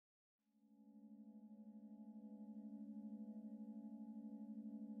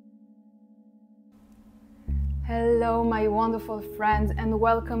Hello, my wonderful friends, and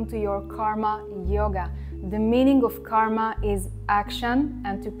welcome to your Karma Yoga. The meaning of karma is action,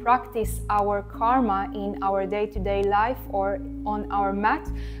 and to practice our karma in our day-to-day life or on our mat,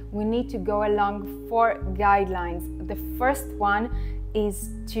 we need to go along 4 guidelines. The first one is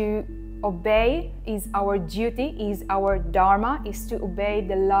to obey, is our duty, is our Dharma, is to obey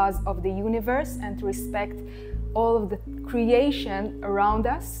the laws of the universe and to respect all of the creation around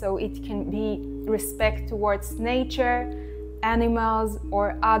us. So it can be respect towards nature, animals,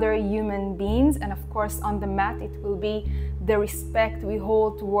 or other human beings. And of course, on the mat, it will be the respect we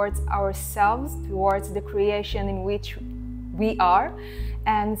hold towards ourselves, towards the creation in which we are.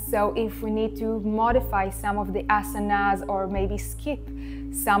 And so if we need to modify some of the asanas or maybe skip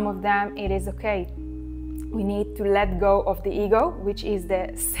some of them, it is okay. We need to let go of the ego, which is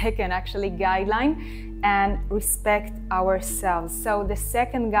the second actually guideline, and respect ourselves. So the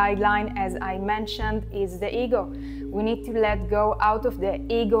second guideline, as I mentioned, is the ego. We need to let go out of the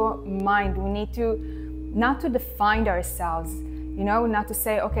ego mind. We need to not to define ourselves, not to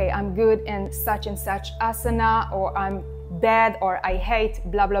say, okay, I'm good in such and such asana, or I'm bad, or I hate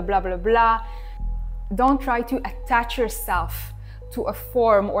blah, blah, blah, blah, blah. Don't try to attach yourself to a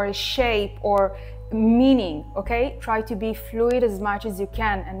form or a shape or meaning, okay? Try to be fluid as much as you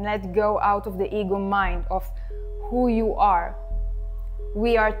can and let go out of the ego mind of who you are.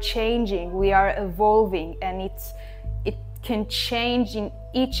 We are changing, we are evolving, and it can change in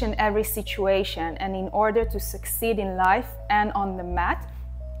each and every situation. And in order to succeed in life and on the mat,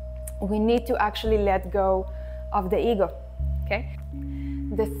 we need to actually let go of the ego, okay?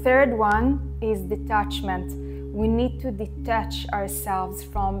 The third one is detachment. We need to detach ourselves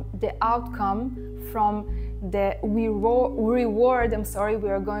from the outcome, from the reward we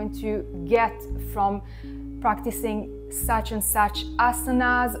are going to get from practicing such and such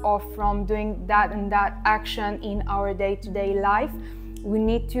asanas, or from doing that and that action in our day-to-day life. We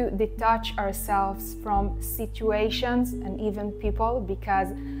need to detach ourselves from situations and even people,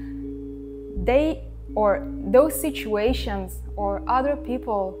 because those situations or other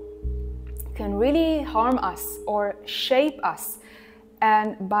people can really harm us or shape us.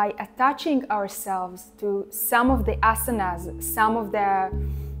 And by attaching ourselves to some of the asanas, some of the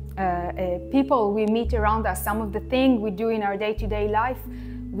people we meet around us, some of the things we do in our day-to-day life,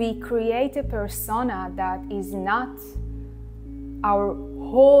 we create a persona that is not our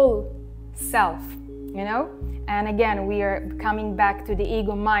whole self, And again, we are coming back to the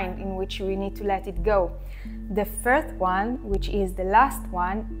ego mind, in which we need to let it go. The first one, which is the last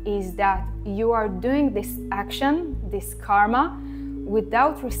one, is that you are doing this action, this karma,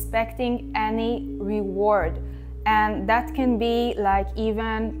 without respecting any reward. And that can be like,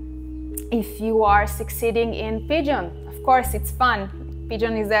 even if you are succeeding in pigeon, of course it's fun.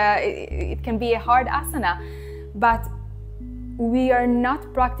 Pigeon it can be a hard asana, but we are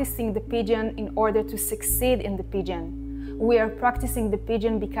not practicing the pigeon in order to succeed in the pigeon. We are practicing the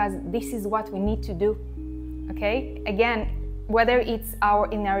pigeon because this is what we need to do, okay? Again, whether it's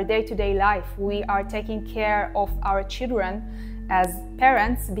in our day-to-day life, we are taking care of our children as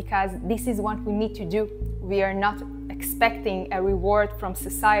parents because this is what we need to do. We are not expecting a reward from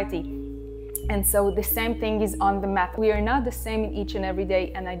society. And so the same thing is on the mat. We are not the same in each and every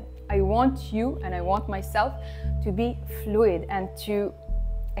day, and I want you and I want myself to be fluid and to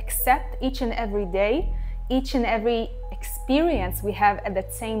accept each and every day, each and every experience we have at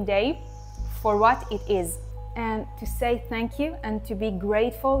that same day for what it is, and to say thank you and to be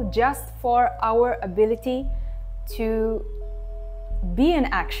grateful just for our ability to be in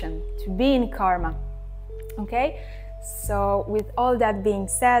action, to be in karma, okay? So with all that being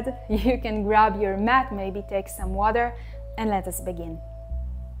said, you can grab your mat, maybe take some water, and let us begin.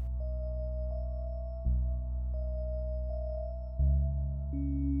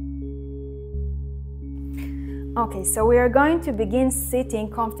 Okay, so we are going to begin sitting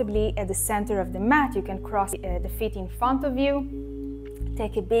comfortably at the center of the mat. You can cross the feet in front of you.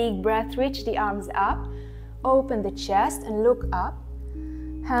 Take a big breath, reach the arms up, open the chest and look up.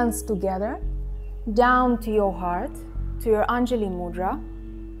 Hands together, down to your heart, to your Anjali Mudra.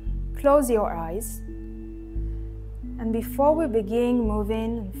 Close your eyes. And before we begin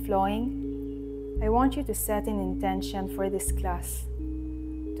moving and flowing, I want you to set an intention for this class,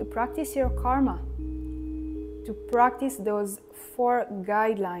 to practice your karma, to practice those 4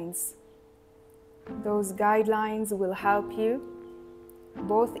 guidelines. Those guidelines will help you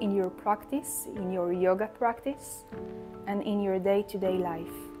both in your practice, in your yoga practice, and in your day-to-day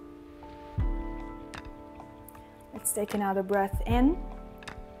life. Let's take another breath in.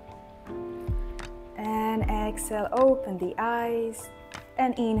 And exhale, open the eyes.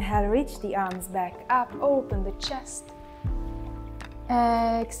 And inhale, reach the arms back up, open the chest.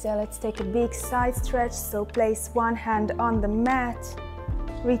 Exhale, let's take a big side stretch. So place one hand on the mat,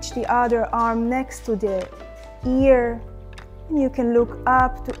 reach the other arm next to the ear. And you can look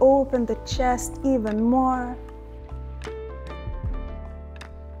up to open the chest even more.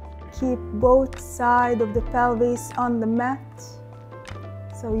 Keep both sides of the pelvis on the mat.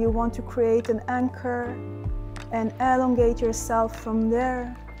 So you want to create an anchor and elongate yourself from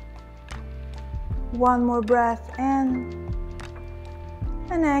there. One more breath in.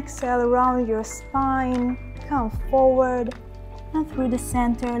 And exhale, round your spine, come forward and through the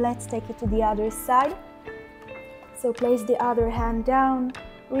center. Let's take it to the other side. So place the other hand down,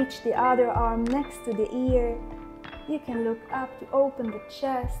 reach the other arm next to the ear. You can look up to open the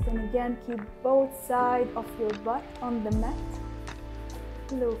chest and again keep both sides of your butt on the mat.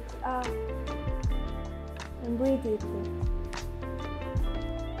 Look up and breathe deeply.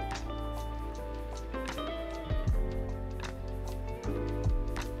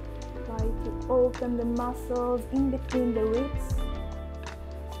 Try to open the muscles in between the ribs.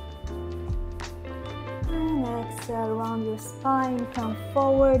 And exhale, round your spine, come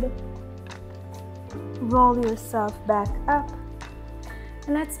forward. Roll yourself back up.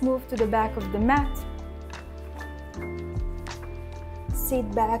 And let's move to the back of the mat.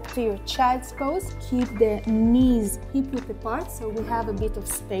 Sit back to your child's pose. Keep the knees hip-width apart so we have a bit of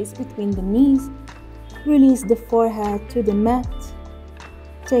space between the knees. Release the forehead to the mat.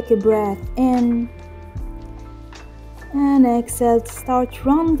 Take a breath in. And exhale, start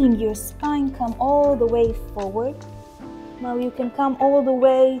rounding your spine. Come all the way forward. Now you can come all the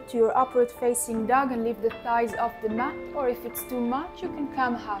way to your upward facing dog and lift the thighs off the mat. Or if it's too much, you can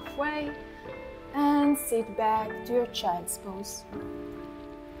come halfway and sit back to your child's pose.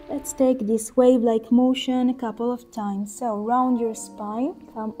 Let's take this wave-like motion a couple of times. So round your spine,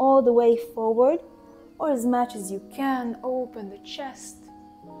 come all the way forward, or as much as you can, open the chest,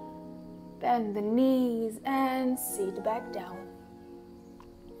 bend the knees and sit back down.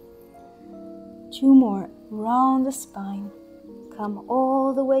 2 more, round the spine, come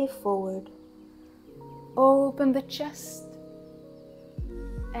all the way forward, open the chest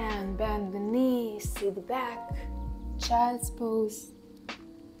and bend the knees, sit back, child's pose.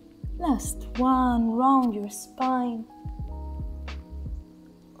 Last one, round your spine,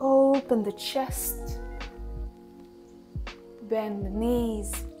 open the chest, bend the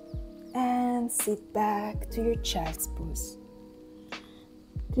knees and sit back to your child's pose.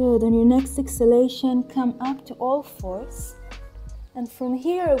 Good, on your next exhalation, come up to all fours. And from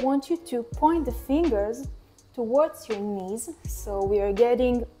here, I want you to point the fingers towards your knees. So we are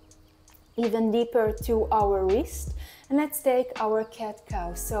getting even deeper to our wrist. And let's take our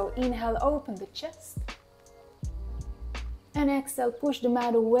cat-cow. So inhale, open the chest. And exhale, push the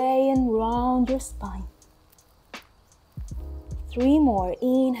mat away and round your spine. 3 more.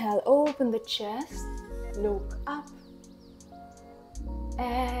 Inhale, open the chest. Look up.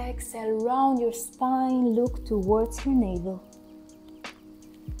 Exhale, round your spine. Look towards your navel.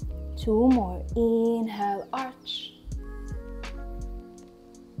 2 more. Inhale, arch.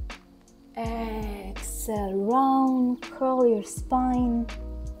 Exhale, round, curl your spine.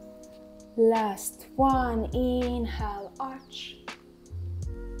 Last one, inhale, arch.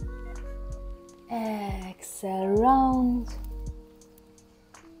 Exhale, round.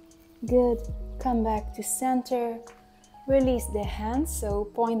 Good, come back to center. Release the hands, so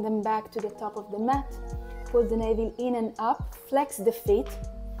point them back to the top of the mat. Pull the navel in and up, flex the feet.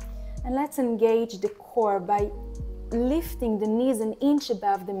 And let's engage the core by lifting the knees an inch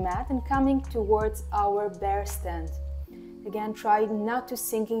above the mat and coming towards our bear stand. Again, try not to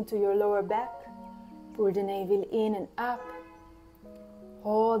sink into your lower back. Pull the navel in and up.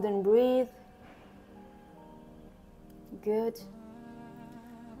 Hold and breathe. Good.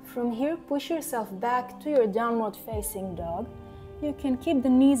 From here, push yourself back to your downward facing dog. You can keep the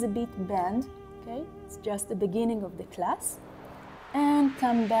knees a bit bent, okay? It's just the beginning of the class. And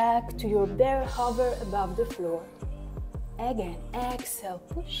come back to your bear hover above the floor. Again, exhale,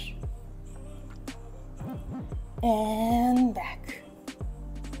 push. And back.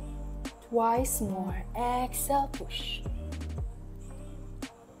 Twice more, exhale, push.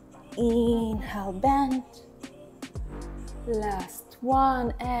 Inhale, bend. Last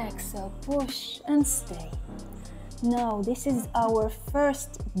one, exhale, push and stay. Now, this is our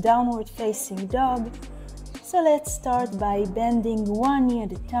first downward facing dog. So let's start by bending one knee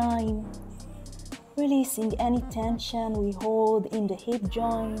at a time, releasing any tension we hold in the hip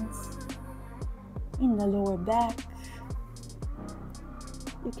joints, in the lower back.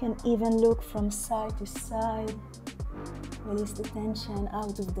 You can even look from side to side. Release the tension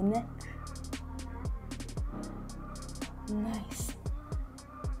out of the neck. Nice.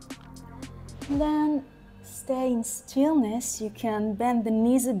 Then stay in stillness. You can bend the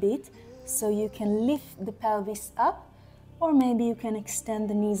knees a bit so you can lift the pelvis up, or maybe you can extend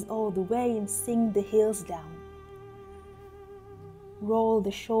the knees all the way and sink the heels down. Roll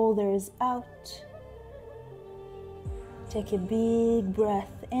the shoulders out. Take a big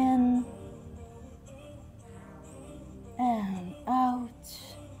breath in and out.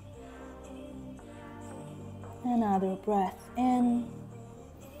 Another breath in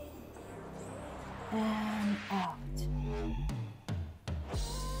and out.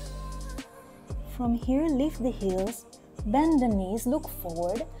 From here, lift the heels, bend the knees, look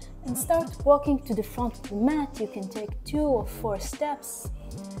forward, and start walking to the front of the mat. You can take 2 or 4 steps.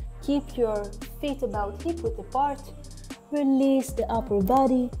 Keep your feet about hip-width apart. Release the upper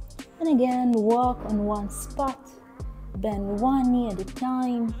body, and again, walk on one spot. Bend one knee at a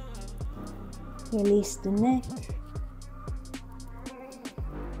time. Release the neck.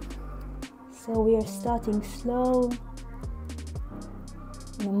 So we are starting slow.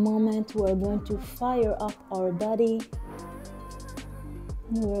 In a moment, we are going to fire up our body.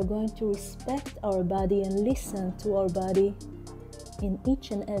 And we are going to respect our body and listen to our body in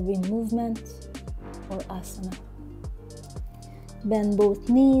each and every movement or asana. Bend both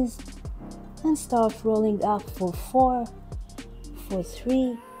knees and start rolling up for 4, for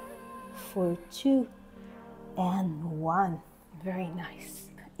 3, for 2, and 1. Very nice.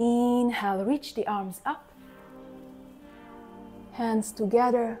 Inhale, reach the arms up. Hands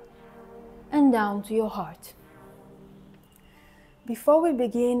together and down to your heart. Before we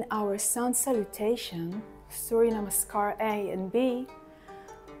begin our sun salutation, Surya Namaskar A and B,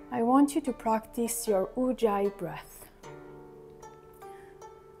 I want you to practice your Ujjayi breath.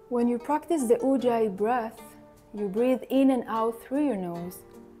 When you practice the Ujjayi breath, you breathe in and out through your nose.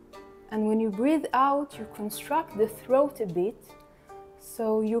 And when you breathe out, you construct the throat a bit,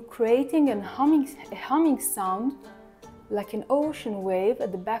 so you're creating a humming sound like an ocean wave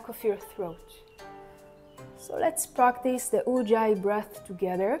at the back of your throat. So let's practice the Ujjayi breath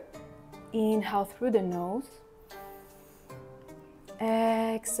together. Inhale through the nose.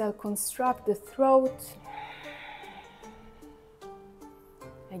 Exhale, construct the throat.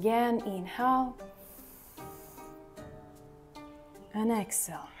 Again, inhale and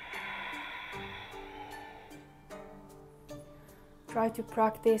exhale. Try to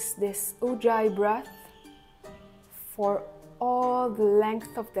practice this Ujjayi breath for all the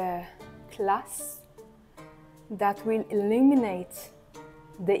length of the class. That will eliminate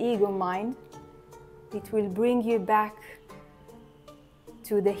the ego mind. It will bring you back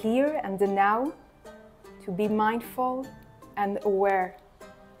to the here and the now, to be mindful and aware.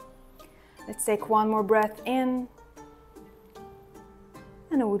 Let's take one more breath in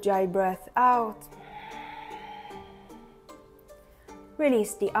and a Ujjayi breath out.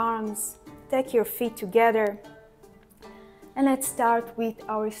 Release the arms, take your feet together, and let's start with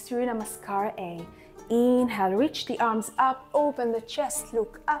our Surya Namaskar A. Inhale, reach the arms up, open the chest,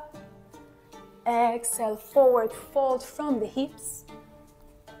 look up. Exhale, forward fold from the hips.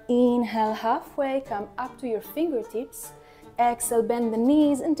 Inhale, halfway, come up to your fingertips. Exhale, bend the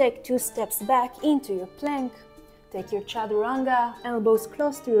knees and take 2 steps back into your plank. Take your chaturanga, elbows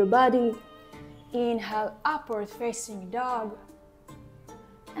close to your body. Inhale, upward facing dog.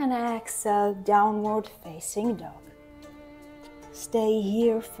 And exhale, downward facing dog. Stay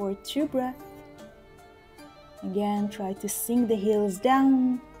here for 2 breaths. Again, try to sink the heels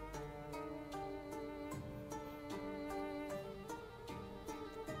down.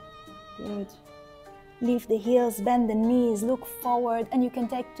 Good. Lift the heels, bend the knees, look forward, and you can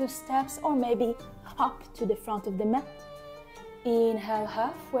take 2 steps or maybe hop to the front of the mat. Inhale,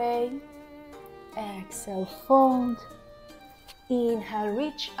 halfway. Exhale, fold. Inhale,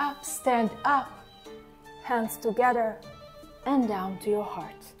 reach up, stand up. Hands together and down to your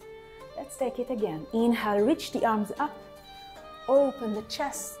heart. Let's take it again. Inhale, reach the arms up. Open the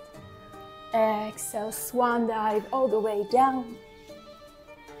chest. Exhale, swan dive all the way down.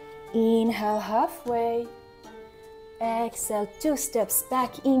 Inhale, halfway. Exhale, 2 steps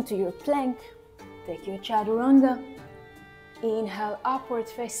back into your plank. Take your chaturanga. Inhale, upward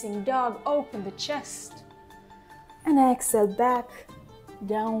facing dog. Open the chest. And exhale, back,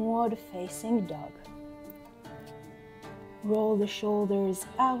 downward facing dog. Roll the shoulders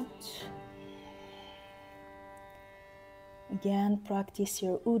out. Again, practice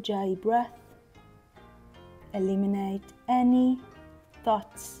your Ujjayi breath. Eliminate any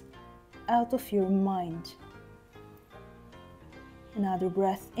thoughts out of your mind. Another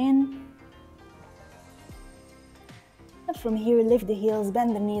breath in. And from here, lift the heels,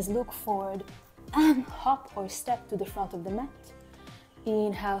 bend the knees, look forward, and hop or step to the front of the mat.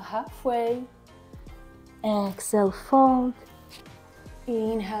 Inhale halfway. Exhale, fold.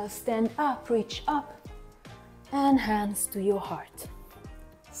 Inhale, stand up, reach up, and hands to your heart.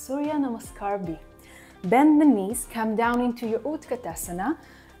 Surya Namaskar B. Bend the knees, come down into your Utkatasana,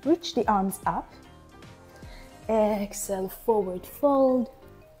 reach the arms up. Exhale, forward fold.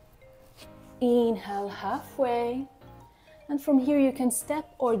 Inhale, halfway. And from here you can step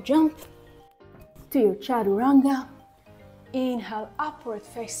or jump to your Chaturanga. Inhale, upward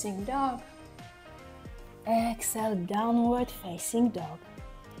facing dog. Exhale, downward facing dog.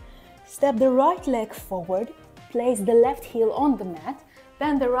 Step the right leg forward, place the left heel on the mat,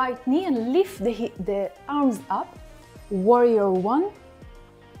 bend the right knee and lift the arms up. Warrior one.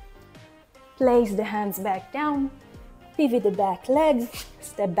 Place the hands back down, pivot the back leg,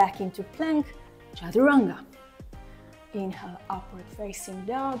 step back into plank, Chaturanga. Inhale, upward facing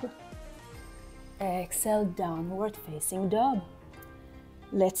dog. Exhale, downward facing dog.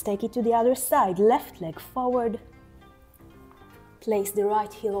 Let's take it to the other side. Left leg forward. Place the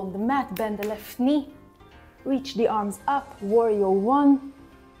right heel on the mat, bend the left knee. Reach the arms up, warrior one.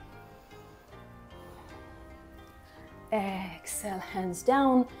 Exhale, hands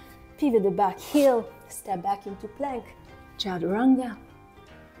down. Pivot the back heel, step back into plank, Chaturanga.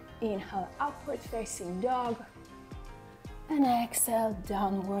 Inhale, upward facing dog. And exhale,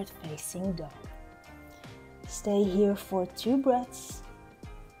 downward facing dog. Stay here for 2 breaths.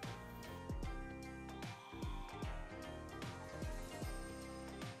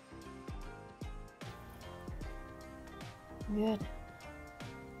 Good.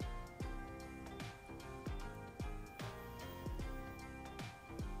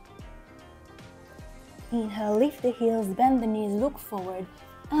 Inhale, lift the heels, bend the knees, look forward,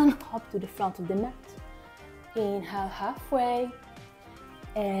 and hop to the front of the mat. Inhale, halfway.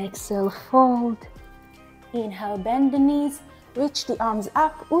 Exhale, fold. Inhale, bend the knees, reach the arms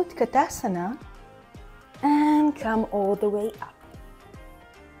up, Utkatasana, and come all the way up.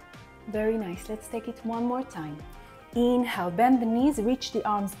 Very nice. Let's take it one more time. Inhale, bend the knees, reach the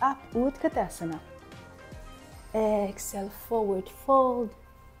arms up, Utkatasana. Exhale, forward fold.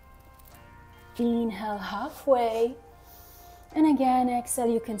 Inhale, halfway. And again, exhale,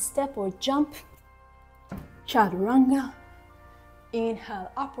 you can step or jump. Chaturanga.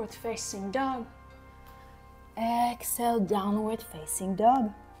 Inhale, upward facing dog. Exhale, downward facing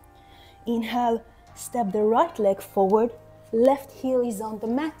dog. Inhale, step the right leg forward. Left heel is on the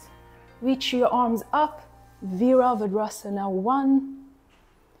mat. Reach your arms up. Virabhadrasana 1.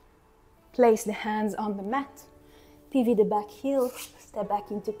 Place the hands on the mat. Pivot the back heel. Step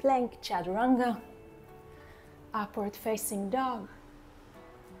back into plank, Chaturanga. Upward facing dog.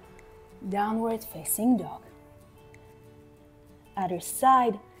 Downward facing dog. Other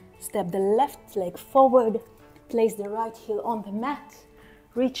side. Step the left leg forward. Place the right heel on the mat.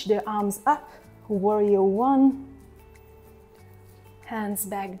 Reach the arms up. Warrior 1. Hands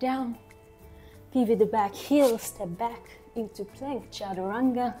back down. Pivot the back heel, step back into plank,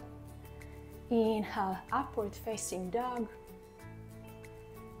 Chaturanga. Inhale, upward facing dog.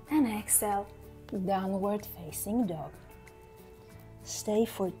 And exhale, downward facing dog. Stay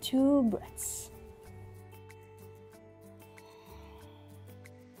for 2 breaths.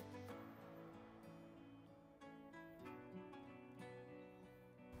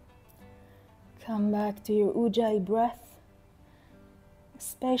 Come back to your Ujjayi breath,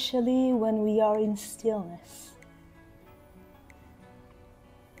 especially when we are in stillness.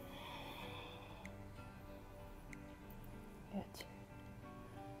 Good.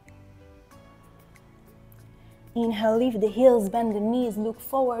 Inhale, lift the heels, bend the knees, look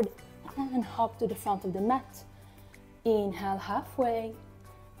forward, and hop to the front of the mat. Inhale, halfway.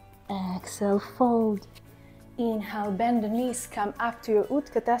 Exhale, fold. Inhale, bend the knees, come up to your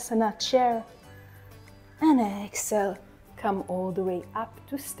Utkatasana chair. And exhale, come all the way up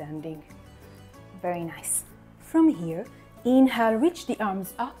to standing. Very nice. From here, inhale, reach the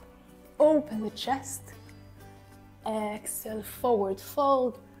arms up, open the chest. Exhale, forward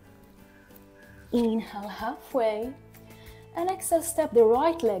fold. Inhale, halfway. And exhale, step the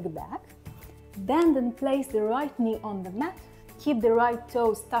right leg back. Bend and place the right knee on the mat. Keep the right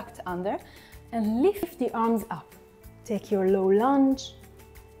toes tucked under and lift the arms up. Take your low lunge.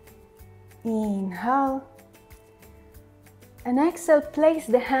 Inhale. And exhale, place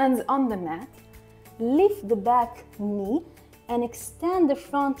the hands on the mat. Lift the back knee and extend the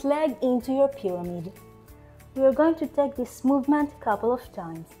front leg into your pyramid. We are going to take this movement a couple of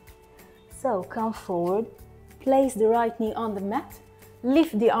times. So come forward, place the right knee on the mat,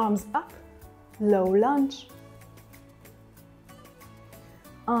 lift the arms up, low lunge.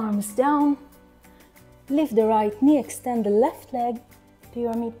 Arms down. Lift the right knee, extend the left leg,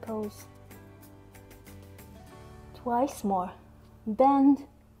 pyramid pose. Twice more. Bend,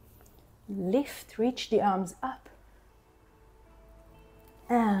 lift, reach the arms up,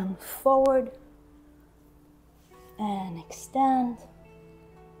 and forward, and extend.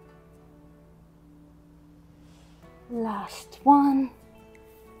 Last one.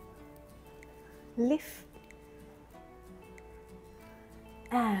 Lift,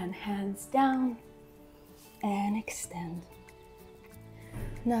 and hands down, and extend.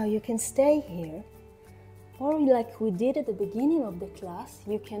 Now you can stay here, or like we did at the beginning of the class,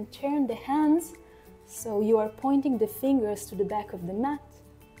 you can turn the hands so you are pointing the fingers to the back of the mat,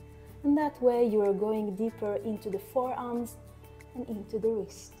 and that way you are going deeper into the forearms and into the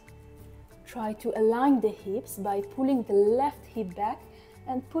wrist. Try to align the hips by pulling the left hip back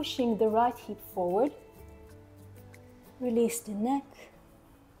and pushing the right hip forward. Release the neck.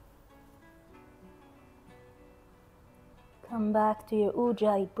 Come back to your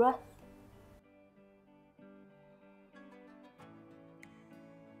Ujjayi breath.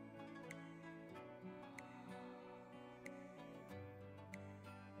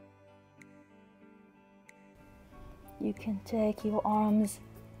 You can take your arms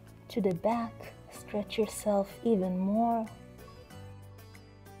to the back, stretch yourself even more.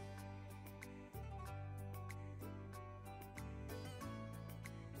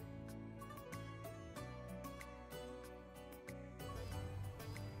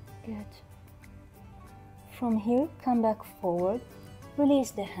 Good. From here, come back forward, release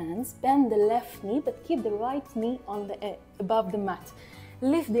the hands, bend the left knee, but keep the right knee on the above the mat.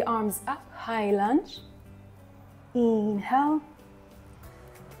 Lift the arms up, high lunge. Inhale.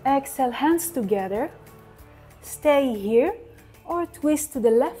 Exhale, hands together. Stay here or twist to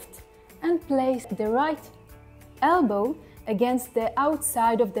the left and place the right elbow against the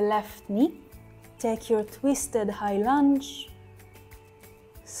outside of the left knee. Take your twisted high lunge.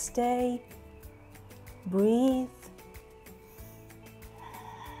 Stay, breathe.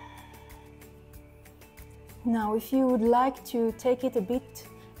 Now, if you would like to take it a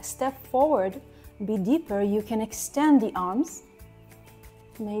step forward, be deeper, you can extend the arms.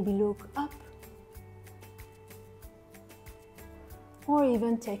 Maybe look up. Or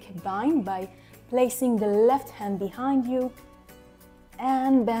even take a bind by placing the left hand behind you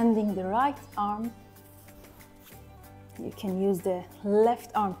and bending the right arm. You can use the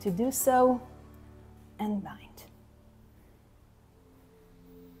left arm to do so, and bind.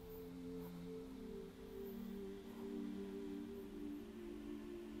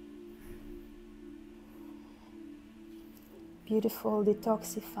 Beautiful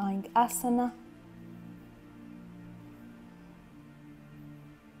detoxifying asana.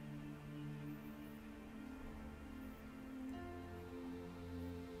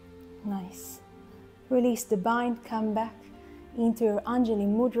 Nice. Release the bind, come back into your Anjali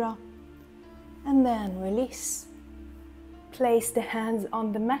Mudra, and then release. Place the hands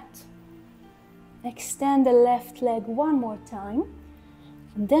on the mat. Extend the left leg one more time,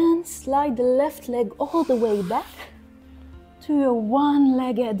 and then slide the left leg all the way back to your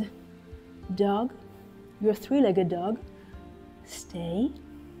one-legged dog, your three-legged dog. Stay.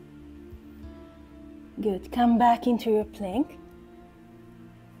 Good. Come back into your plank.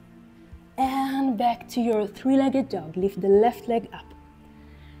 And back to your three-legged dog. Lift the left leg up.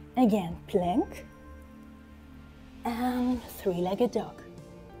 Again, plank. And three-legged dog.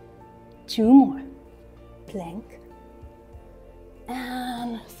 Two more. Plank.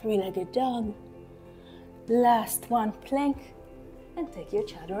 And three-legged dog. Last one, plank. And take your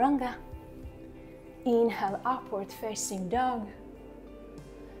chaturanga. Inhale, upward facing dog.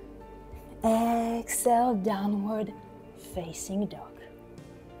 Exhale, downward facing dog.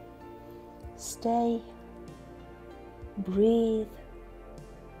 Stay, breathe.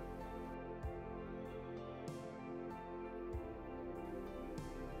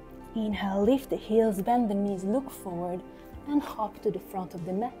 Inhale, lift the heels, bend the knees, look forward, and hop to the front of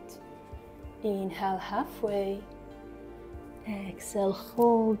the mat. Inhale, halfway. Exhale,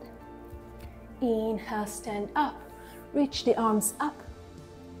 hold. Inhale, stand up. Reach the arms up.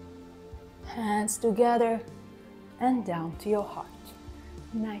 Hands together and down to your heart.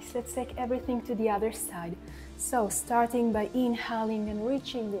 Nice. Let's take everything to the other side. So, starting by inhaling and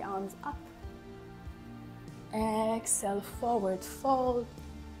reaching the arms up. Exhale, forward fold.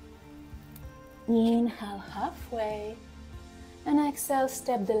 Inhale, halfway. And exhale,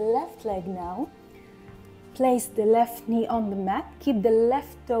 step the left leg now. Place the left knee on the mat. Keep the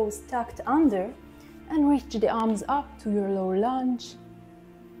left toes tucked under. And reach the arms up to your low lunge.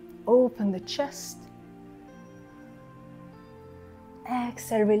 Open the chest.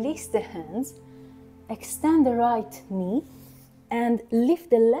 Exhale, release the hands. Extend the right knee and lift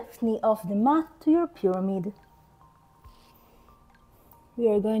the left knee off the mat to your pyramid. We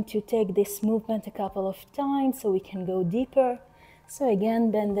are going to take this movement a couple of times so we can go deeper. So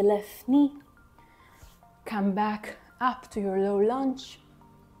again, bend the left knee. Come back up to your low lunge.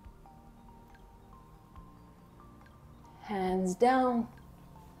 Hands down.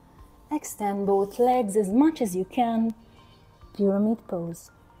 Extend both legs as much as you can. Pyramid pose.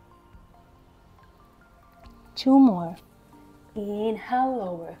 2 more. Inhale,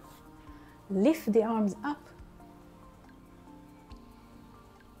 lower. Lift the arms up.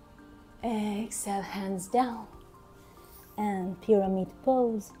 Exhale, hands down. And pyramid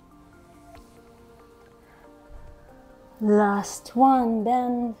pose. Last one,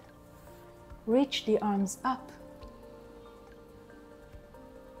 bend. Reach the arms up.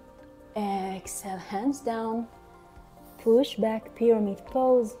 Exhale, hands down. Push back, pyramid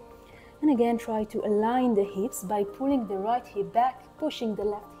pose. And again, try to align the hips by pulling the right hip back, pushing the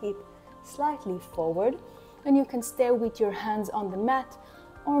left hip slightly forward. And you can stay with your hands on the mat,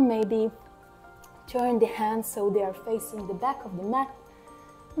 or maybe turn the hands so they are facing the back of the mat.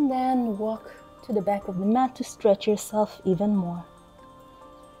 And then walk to the back of the mat to stretch yourself even more.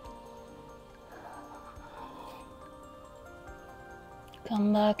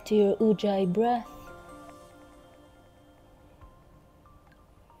 Come back to your Ujjayi breath.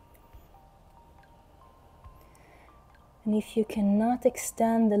 And if you cannot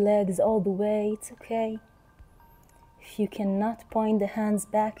extend the legs all the way, it's okay. If you cannot point the hands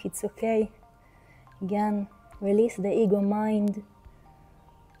back, it's okay. Again, release the ego mind.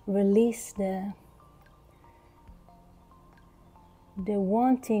 Release the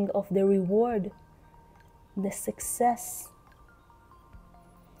wanting of the reward, the success.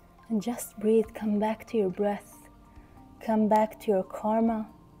 And just breathe, come back to your breath. Come back to your karma,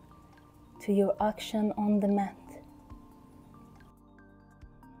 to your action on the mat.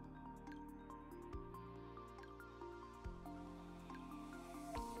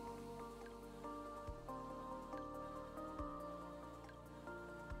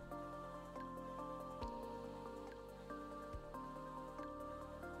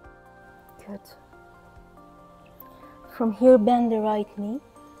 Good. From here, bend the right knee.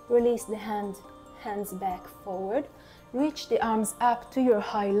 Release the hands back forward. Reach the arms up to your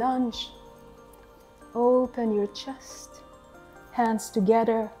high lunge. Open your chest. Hands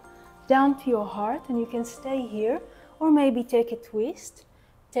together down to your heart, and you can stay here or maybe take a twist.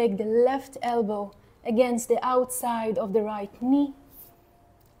 Take the left elbow against the outside of the right knee.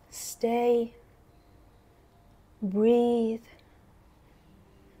 Stay. Breathe.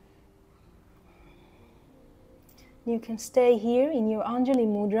 You can stay here in your Anjali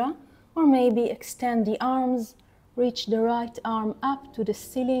Mudra, or maybe extend the arms, reach the right arm up to the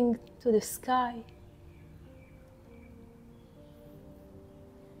ceiling, to the sky.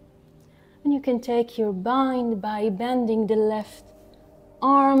 And you can take your bind by bending the left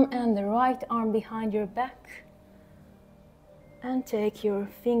arm and the right arm behind your back. And take your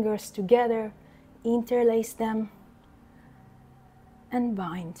fingers together, interlace them, and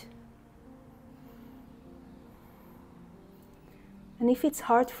bind. And if it's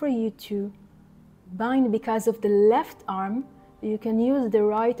hard for you to bind because of the left arm, you can use the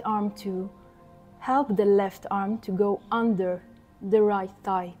right arm to help the left arm to go under the right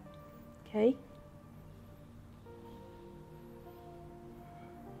thigh. Okay?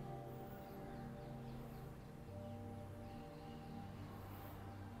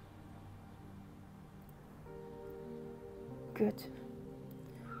 Good.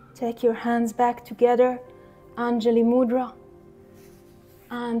 Take your hands back together, Anjali Mudra.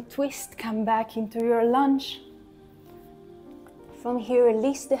 And twist, come back into your lunge. From here,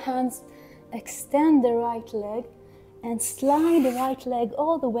 release the hands, extend the right leg, and slide the right leg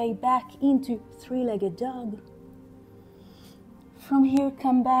all the way back into three-legged dog. From here,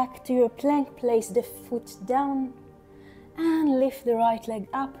 come back to your plank, place the foot down, and lift the right leg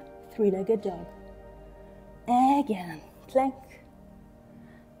up, three-legged dog. Again, plank,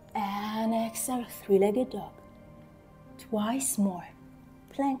 and exhale, three-legged dog. Twice more.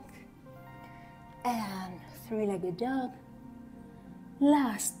 Plank and three-legged dog.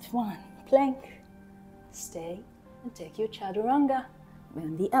 Last one, plank. Stay and take your chaturanga.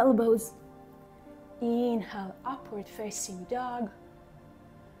 Bend the elbows. Inhale, upward facing dog.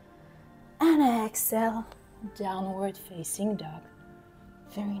 And exhale, downward facing dog.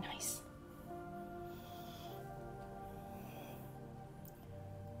 Very nice.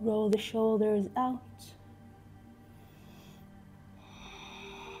 Roll the shoulders out.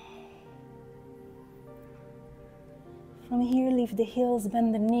 From here, lift the heels,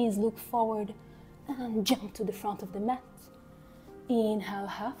 bend the knees, look forward, and jump to the front of the mat. Inhale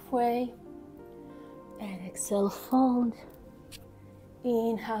halfway, and exhale, fold.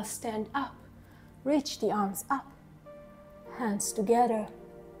 Inhale, stand up, reach the arms up, hands together,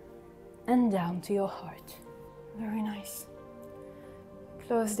 and down to your heart. Very nice.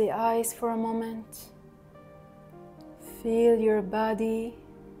 Close the eyes for a moment. Feel your body.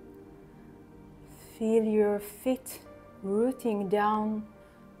 Feel your feet rooting down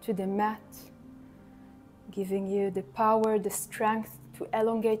to the mat, giving you the power, the strength to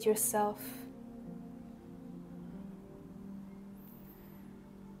elongate yourself.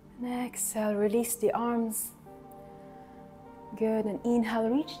 And exhale, release the arms. Good, and inhale,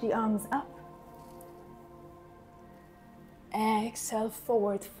 reach the arms up. Exhale,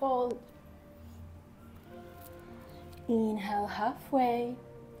 forward fold. Inhale halfway.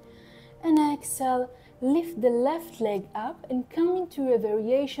 And exhale, lift the left leg up and come into a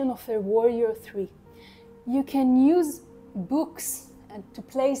variation of a warrior 3. You can use books to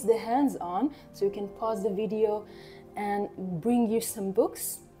place the hands on, so you can pause the video and bring you some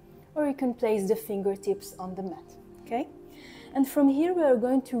books, or you can place the fingertips on the mat, okay? And from here we are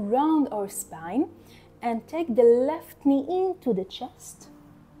going to round our spine and take the left knee into the chest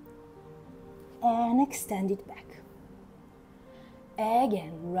and extend it back.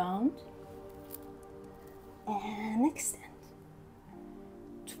 Again, round and extend.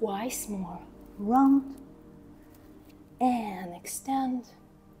 Twice more. Round and extend.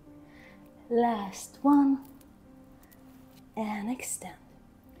 Last one and extend.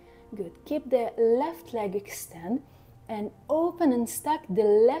 Good. Keep the left leg extend and open and stack the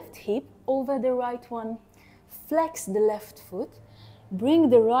left hip over the right one. Flex the left foot. Bring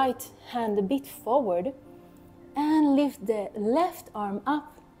the right hand a bit forward and lift the left arm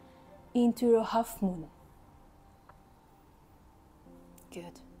up into your half moon.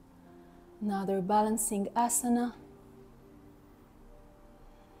 Good. Another balancing asana.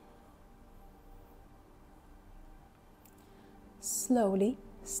 Slowly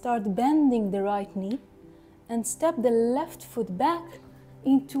start bending the right knee and step the left foot back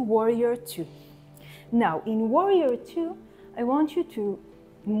into warrior 2. Now in warrior 2, I want you to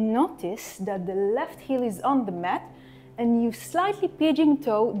notice that the left heel is on the mat and you slightly pigeon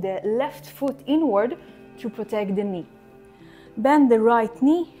toe the left foot inward to protect the knee. Bend the right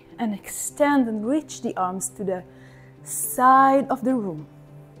knee and extend and reach the arms to the side of the room.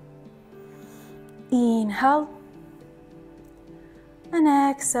 Inhale and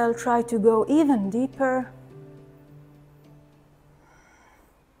exhale, try to go even deeper.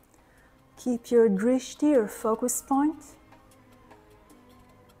 Keep your drishti, your focus point.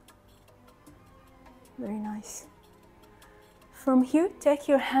 Very nice. From here, take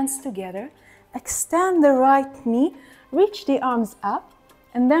your hands together, extend the right knee, reach the arms up,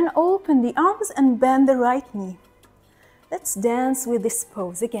 and then open the arms and bend the right knee. Let's dance with this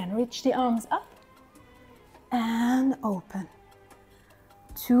pose. Again, reach the arms up and open.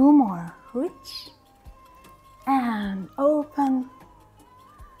 2 more. Reach and open.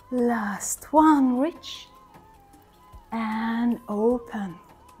 Last one. Reach and open.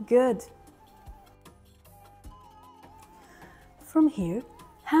 Good. From here,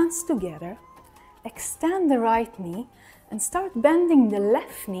 hands together, extend the right knee and start bending the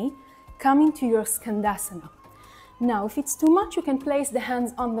left knee, coming to your Skandasana. Now, if it's too much, you can place the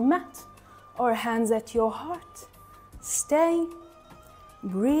hands on the mat or hands at your heart. Stay,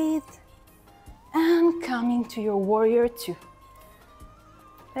 breathe, and come into your warrior 2.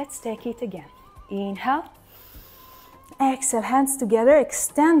 Let's take it again. Inhale, exhale, hands together,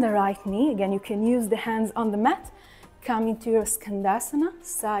 extend the right knee. Again, you can use the hands on the mat. Come into your Skandasana,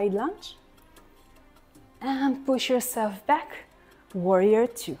 side lunge, and push yourself back, warrior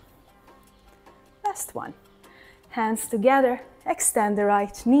 2. Last one. Hands together, extend the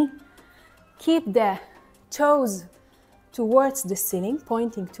right knee. Keep the toes towards the ceiling,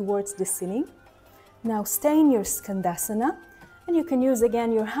 pointing towards the ceiling. Now stay in your Skandasana, and you can use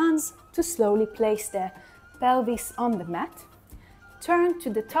again your hands to slowly place the pelvis on the mat. Turn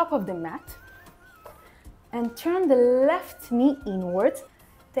to the top of the mat and turn the left knee inwards.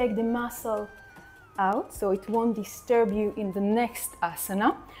 Take the muscle out so it won't disturb you in the next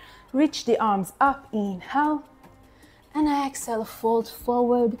asana. Reach the arms up, inhale, and exhale, fold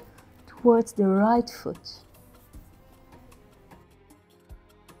forward towards the right foot.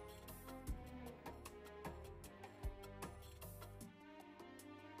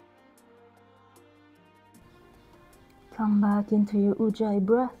 Come back into your Ujjayi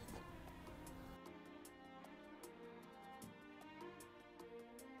breath.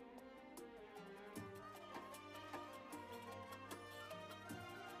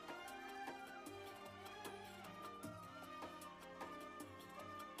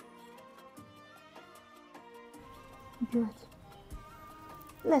 Good.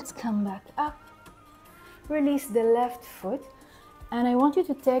 Let's come back up. Release the left foot. And I want you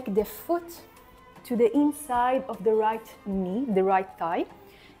to take the foot to the inside of the right knee, the right thigh.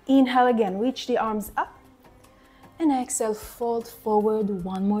 Inhale again, reach the arms up. And exhale, fold forward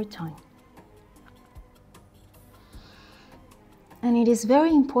one more time. And it is very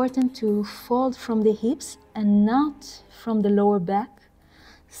important to fold from the hips and not from the lower back.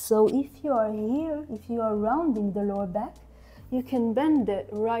 So if you are here, if you are rounding the lower back, you can bend the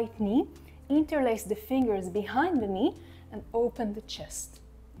right knee, interlace the fingers behind the knee, and open the chest,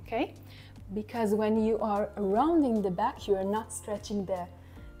 okay? Because when you are rounding the back, you are not stretching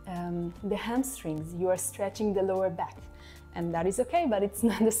the hamstrings, you are stretching the lower back. And that is okay, but it's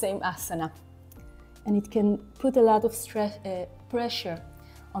not the same asana. And it can put a lot of stress, pressure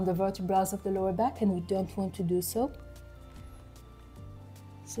on the vertebrae of the lower back, and we don't want to do so.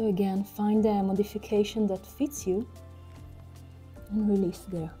 So again, find a modification that fits you and release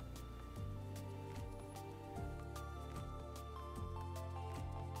there.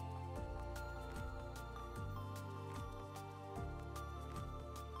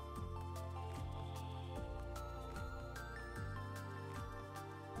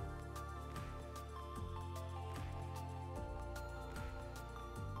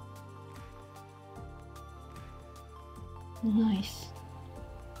 Nice.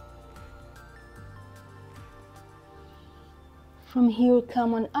 From here,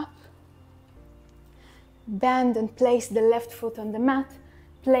 come on up. Bend and place the left foot on the mat.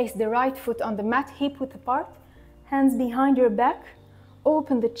 Place the right foot on the mat, hip width apart. Hands behind your back.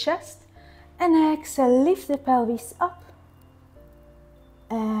 Open the chest. And exhale, lift the pelvis up.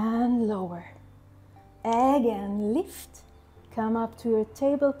 And lower. Again, lift. Come up to your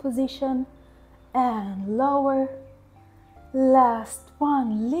table position. And lower. Last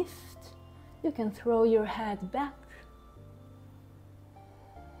one, lift. You can throw your head back.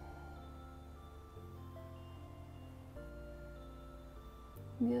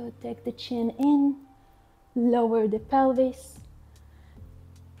 Good, take the chin in, lower the pelvis,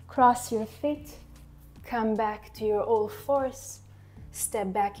 cross your feet, come back to your all fours,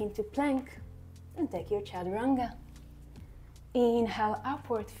 step back into plank, and take your chaturanga. Inhale,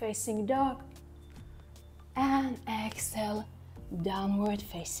 upward facing dog. And exhale, downward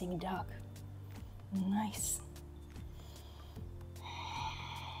facing dog. Nice.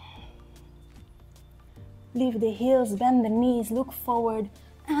 Lift the heels, bend the knees, look forward,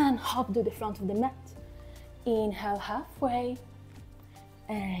 and hop to the front of the mat. Inhale, halfway.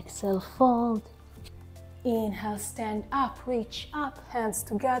 Exhale, fold. Inhale, stand up, reach up, hands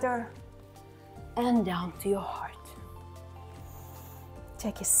together, and down to your heart.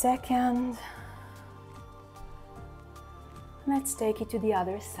 Take a second. Let's take it to the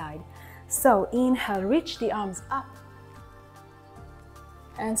other side. So inhale, reach the arms up.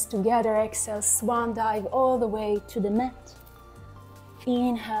 Hands together, exhale, swan dive all the way to the mat.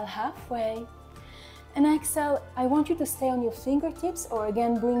 Inhale, halfway. And exhale, I want you to stay on your fingertips, or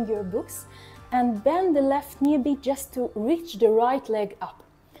again, bring your books and bend the left knee a bit just to reach the right leg up.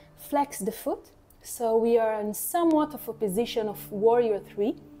 Flex the foot. So we are in somewhat of a position of warrior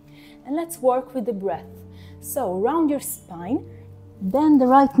 3. And let's work with the breath. So round your spine, bend the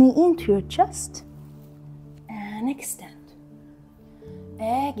right knee into your chest and extend.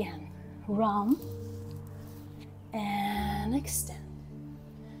 Again, round and extend.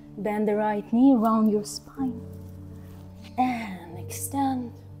 Bend the right knee round your spine and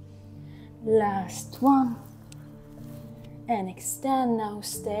extend. Last one and extend. Now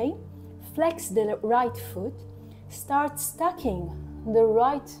stay. Flex the right foot. Start stacking the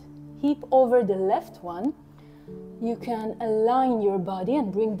right hip over the left one. You can align your body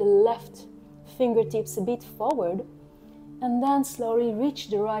and bring the left fingertips a bit forward, and then slowly reach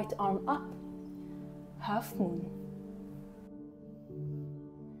the right arm up. Half moon.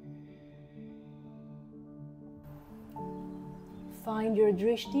 Find your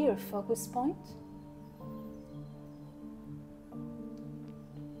drishti, or focus point.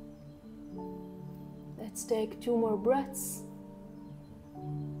 Let's take 2 more breaths.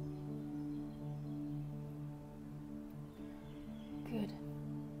 Good.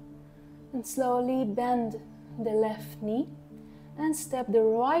 And slowly bend the left knee and step the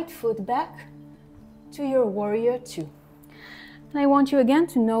right foot back to your warrior 2. And I want you again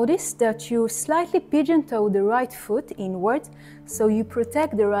to notice that you slightly pigeon toe the right foot inward, so you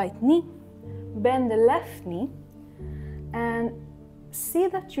protect the right knee, bend the left knee, and see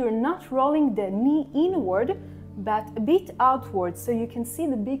that you're not rolling the knee inward, but a bit outward, so you can see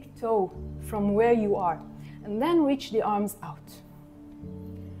the big toe from where you are. And then reach the arms out.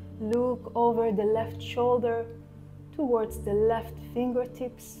 Look over the left shoulder towards the left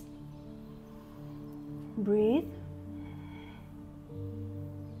fingertips. Breathe.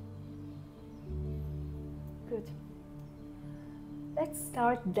 Good. Let's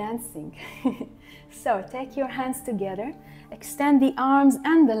start dancing. So take your hands together, extend the arms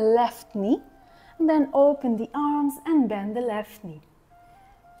and the left knee, and then open the arms and bend the left knee.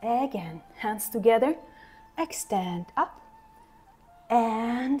 Again, hands together, extend up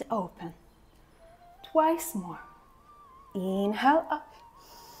and open. Twice more. Inhale up.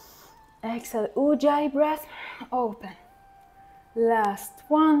 Exhale, Ujjayi breath, open. Last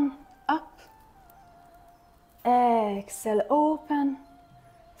one, up. Exhale, open.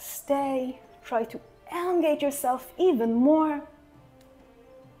 Stay. Try to elongate yourself even more.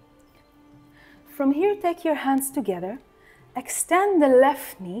 From here, take your hands together. Extend the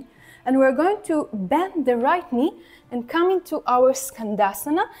left knee. And we're going to bend the right knee and come into our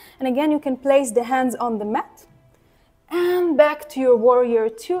Skandasana. And again, you can place the hands on the mat. And back to your warrior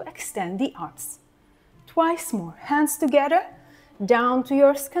two, extend the arms. Twice more, hands together, down to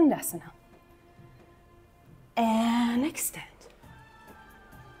your Skandasana. And extend.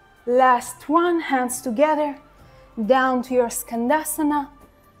 Last one, hands together, down to your Skandasana.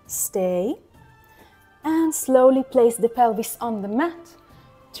 Stay. And slowly place the pelvis on the mat.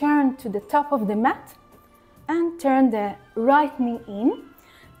 Turn to the top of the mat and turn the right knee in.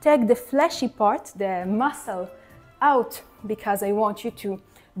 Take the fleshy part, the muscle, out because I want you to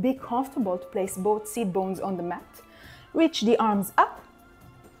be comfortable to place both seat bones on the mat. Reach the arms up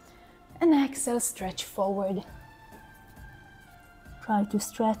and exhale, stretch forward. Try to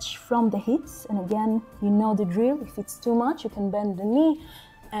stretch from the hips, and again, you know the drill. If it's too much, you can bend the knee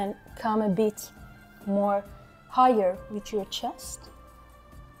and come a bit more higher with your chest.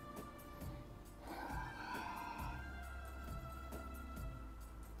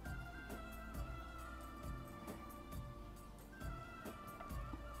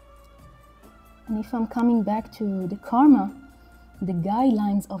 And if I'm coming back to the karma, the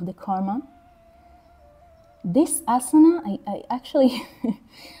guidelines of the karma, this asana, I actually,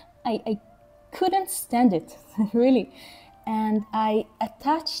 I couldn't stand it, really. And I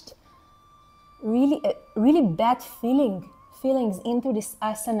attached really bad feelings into this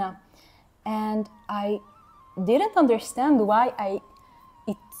asana. And I didn't understand why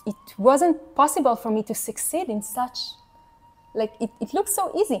it wasn't possible for me to succeed in such. Like, it looks so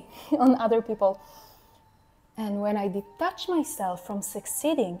easy on other people. And when I detach myself from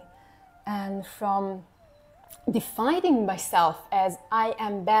succeeding and from defining myself as I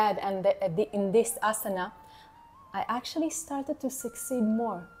am bad and in this asana, I actually started to succeed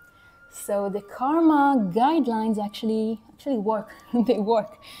more. So the karma guidelines actually work. They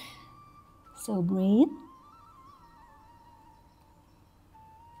work. So breathe.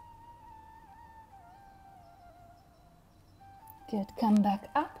 Good, come back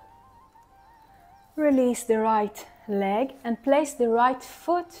up. Release the right leg and place the right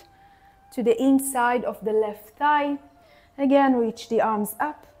foot to the inside of the left thigh. Again, reach the arms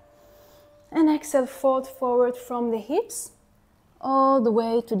up. And exhale, fold forward from the hips, all the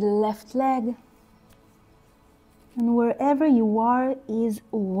way to the left leg. And wherever you are is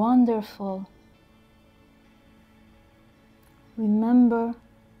wonderful. Remember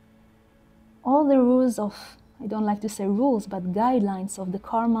all the rules of, I don't like to say rules, but guidelines of the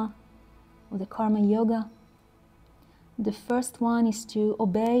karma, or the karma yoga. The first one is to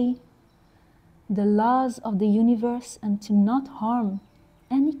obey the laws of the universe and to not harm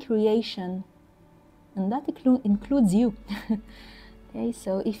any creation. And that includes you. Okay,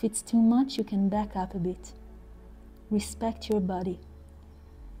 so if it's too much, you can back up a bit. Respect your body.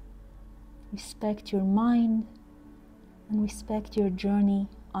 Respect your mind. And respect your journey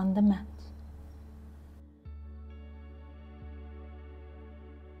on the mat.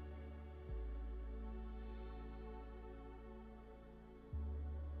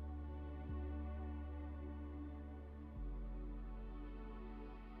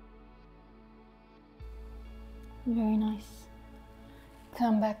 Very nice.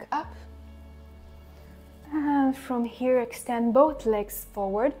 Come back up. And from here, extend both legs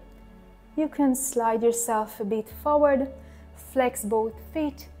forward. You can slide yourself a bit forward. Flex both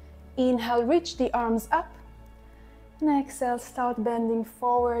feet. Inhale, reach the arms up. And exhale, start bending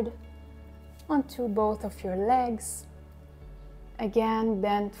forward onto both of your legs. Again,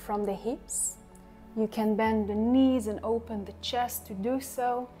 bend from the hips. You can bend the knees and open the chest to do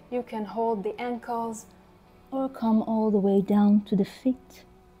so. You can hold the ankles or come all the way down to the feet.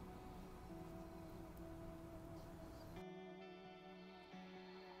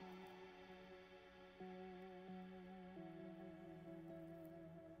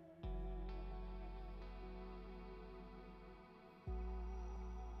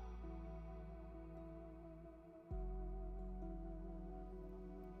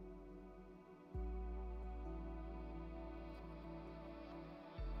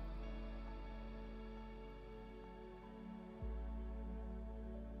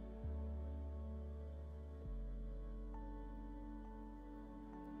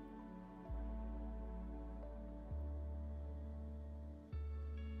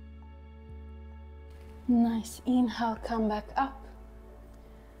 Nice. Inhale, come back up.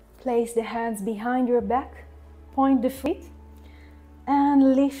 Place the hands behind your back. Point the feet.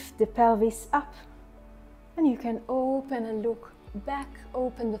 And lift the pelvis up. And you can open and look back.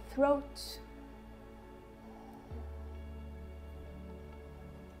 Open the throat.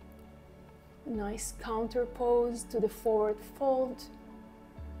 Nice counter pose to the forward fold.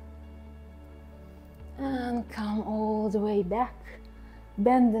 And come all the way back.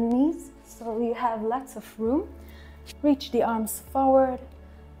 Bend the knees so you have lots of room. Reach the arms forward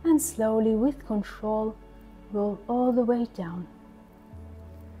and slowly, with control, roll all the way down.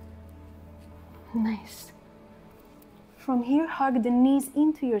 Nice. From here, hug the knees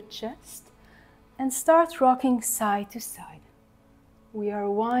into your chest and start rocking side to side. We are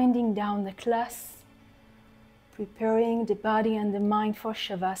winding down the class, preparing the body and the mind for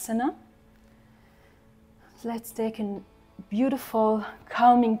Shavasana. Let's take a beautiful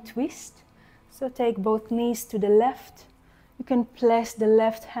calming twist. So take both knees to the left. You can place the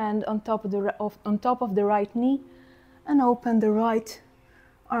left hand on top of the right knee and open the right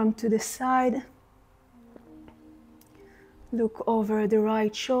arm to the side. Look over the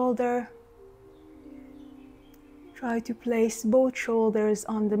right shoulder. Try to place both shoulders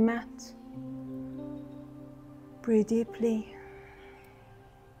on the mat. Breathe deeply.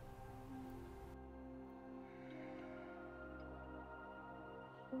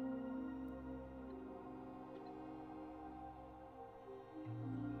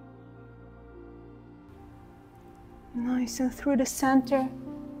 Nice, and through the center,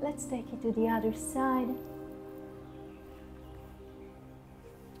 let's take it to the other side.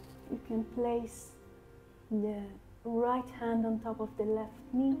 You can place the right hand on top of the left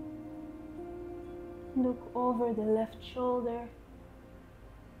knee. Look over the left shoulder.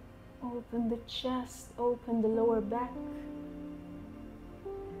 Open the chest, open the lower back.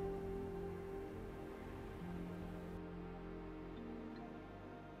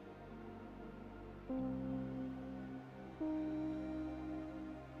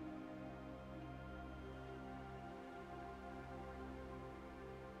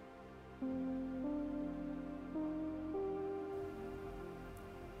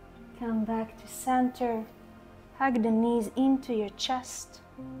 Come back to center. Hug the knees into your chest.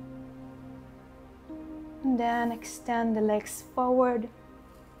 And then extend the legs forward.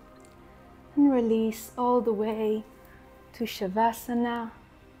 And release all the way to Shavasana.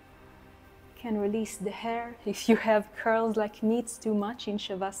 You can release the hair. If you have curls like me, it's too much in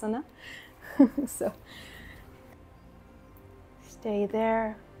Shavasana. So stay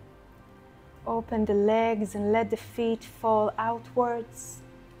there. Open the legs and let the feet fall outwards.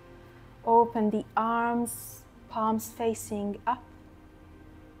 Open the arms, palms facing up.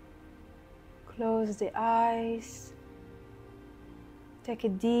 Close the eyes. Take a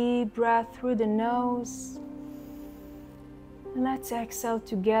deep breath through the nose. And let's exhale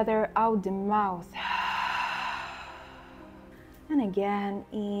together out the mouth. And again,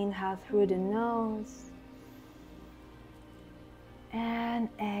 inhale through the nose. And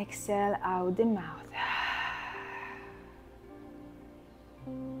exhale out the mouth.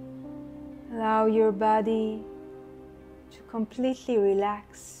 Allow your body to completely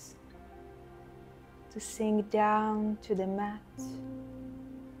relax, to sink down to the mat.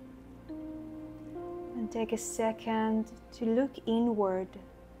 And take a second to look inward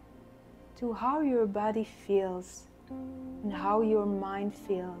to how your body feels and how your mind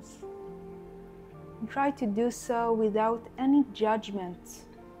feels. And try to do so without any judgment,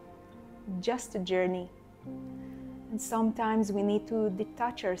 just a journey. And sometimes we need to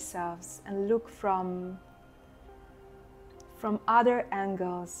detach ourselves and look from other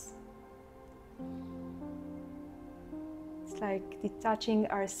angles. It's like detaching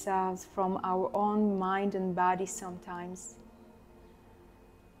ourselves from our own mind and body sometimes.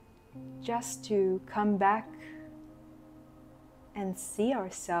 Just to come back and see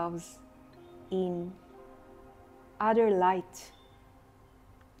ourselves in other light.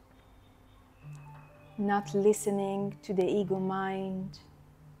 Not listening to the ego mind,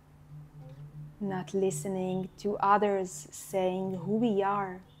 not listening to others saying who we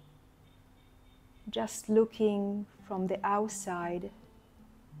are, just looking from the outside,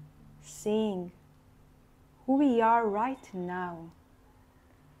 seeing who we are right now.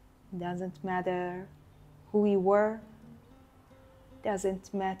 Doesn't matter who we were,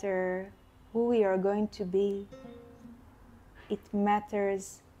 doesn't matter who we are going to be. It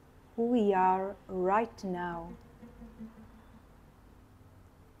matters who we are right now.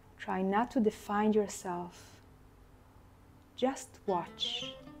 Try not to define yourself. Just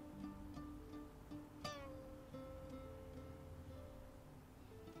watch.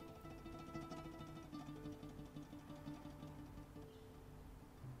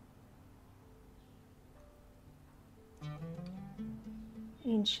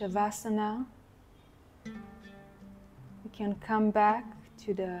 in Shavasana, we can come back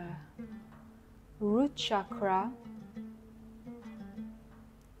to the root chakra,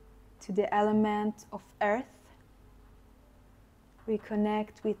 to the element of earth.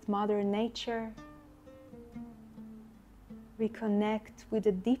 Reconnect with Mother Nature. Reconnect with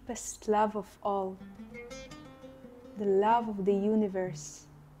the deepest love of all, the love of the universe,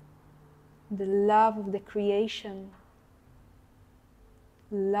 the love of the creation,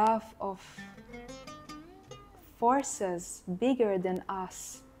 love of forces bigger than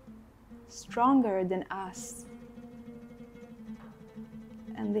us, stronger than us.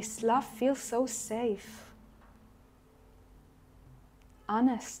 And this love feels so safe,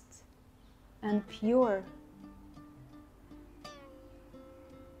 honest, and pure.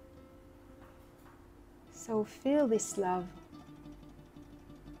 So feel this love.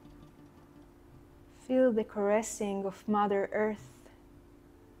 Feel the caressing of Mother Earth.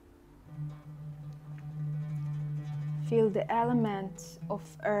 Feel the element of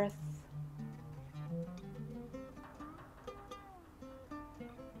earth.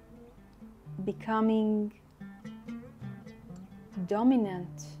 Becoming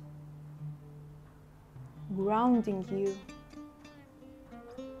dominant, grounding you.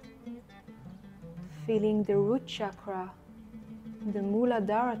 Feeling the root chakra, the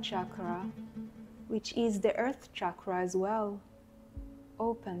Muladhara chakra, which is the earth chakra as well,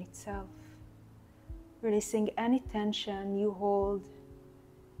 open itself. Releasing any tension you hold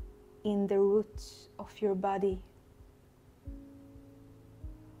in the root of your body.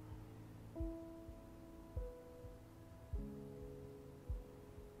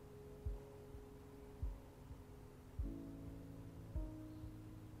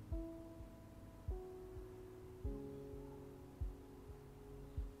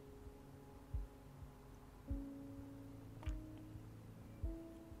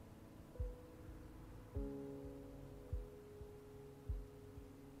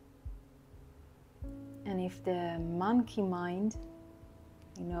 And if the monkey mind,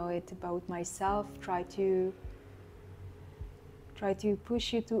 it about myself, try to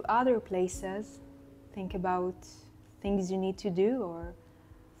push you to other places, think about things you need to do or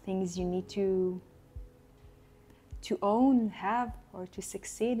things you need to own, have, or to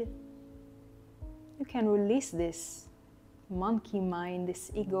succeed, you can release this monkey mind,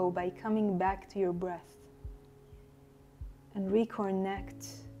 this ego, by coming back to your breath and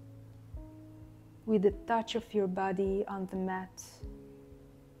reconnect with the touch of your body on the mat.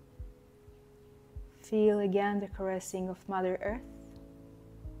 Feel again the caressing of Mother Earth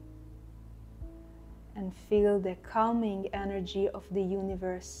and feel the calming energy of the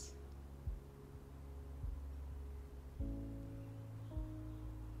universe.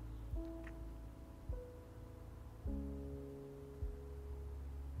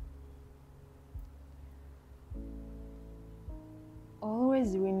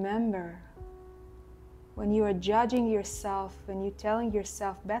 Always remember, when you are judging yourself, when you're telling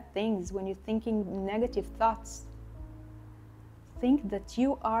yourself bad things, when you're thinking negative thoughts, think that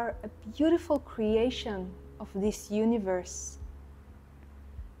you are a beautiful creation of this universe.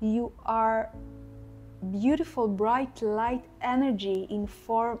 You are beautiful, bright light energy in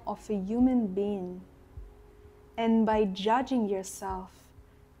form of a human being. And by judging yourself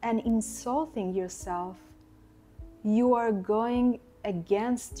and insulting yourself, you are going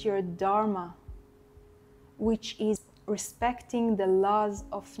against your Dharma, which is respecting the laws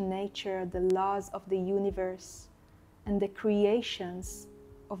of nature, the laws of the universe, and the creations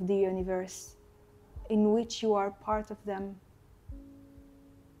of the universe, in which you are part of them.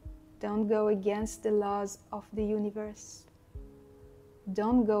 Don't go against the laws of the universe.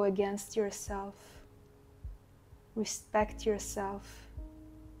 Don't go against yourself. Respect yourself.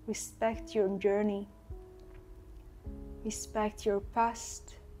 Respect your journey. Respect your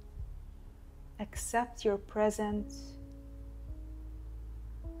past. Accept your present.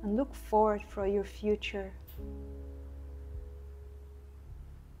 And look forward for your future.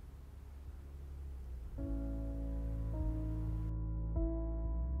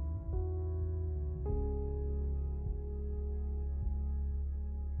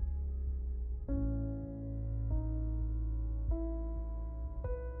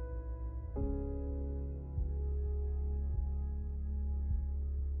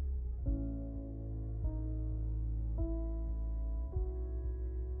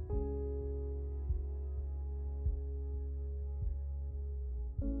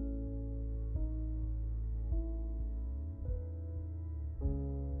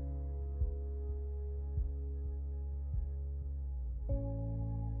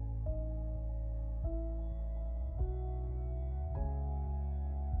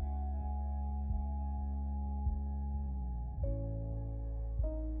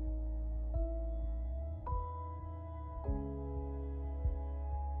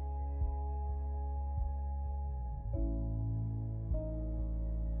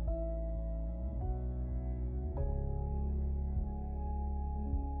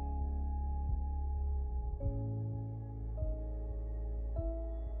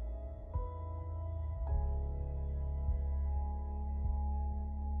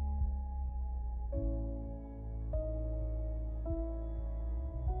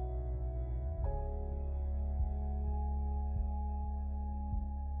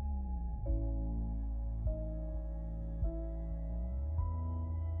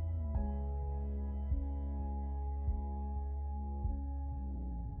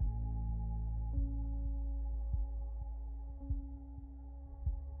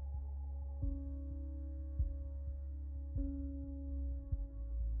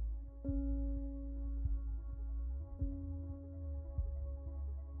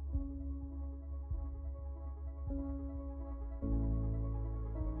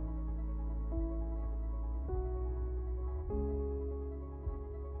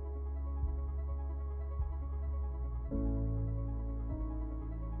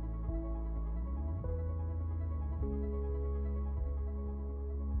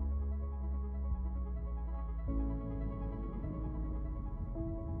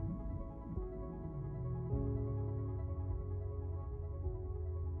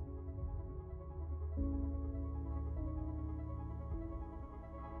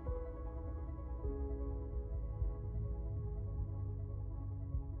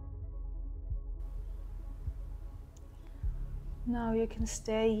 Now you can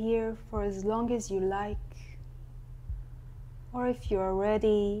stay here for as long as you like, or if you are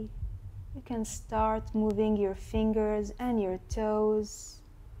ready, you can start moving your fingers and your toes,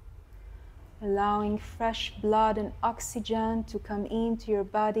 allowing fresh blood and oxygen to come into your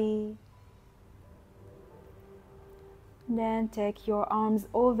body. Then take your arms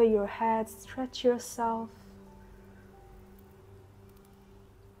over your head, stretch yourself.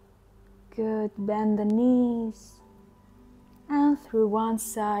 Good, bend the knees. And through one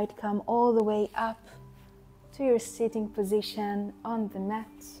side, come all the way up to your sitting position on the mat.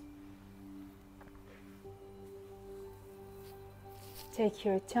 Take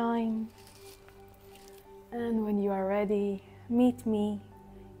your time. And when you are ready, meet me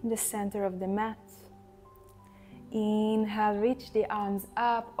in the center of the mat. Inhale, reach the arms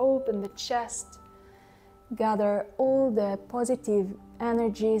up, open the chest. Gather all the positive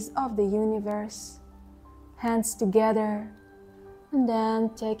energies of the universe. Hands together. And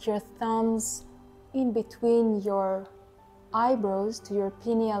then take your thumbs in between your eyebrows to your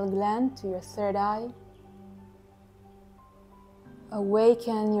pineal gland, to your third eye.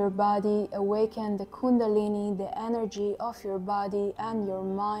 Awaken your body, awaken the Kundalini, the energy of your body and your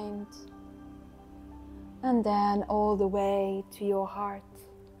mind. And then all the way to your heart,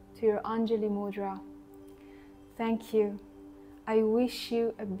 to your Anjali Mudra. Thank you. I wish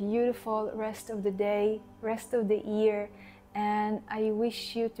you a beautiful rest of the day, rest of the year, and I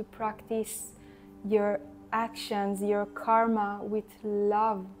wish you to practice your actions, your karma with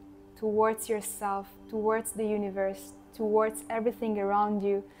love towards yourself, towards the universe, towards everything around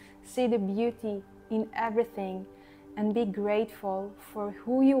you. See the beauty in everything and be grateful for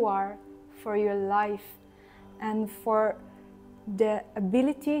who you are, for your life, and for the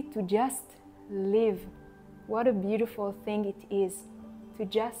ability to just live. What a beautiful thing it is to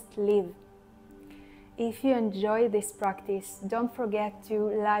just live. If you enjoy this practice, don't forget to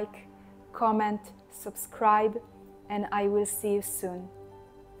like, comment, subscribe, and I will see you soon.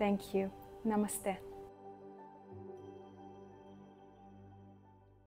 Thank you. Namaste.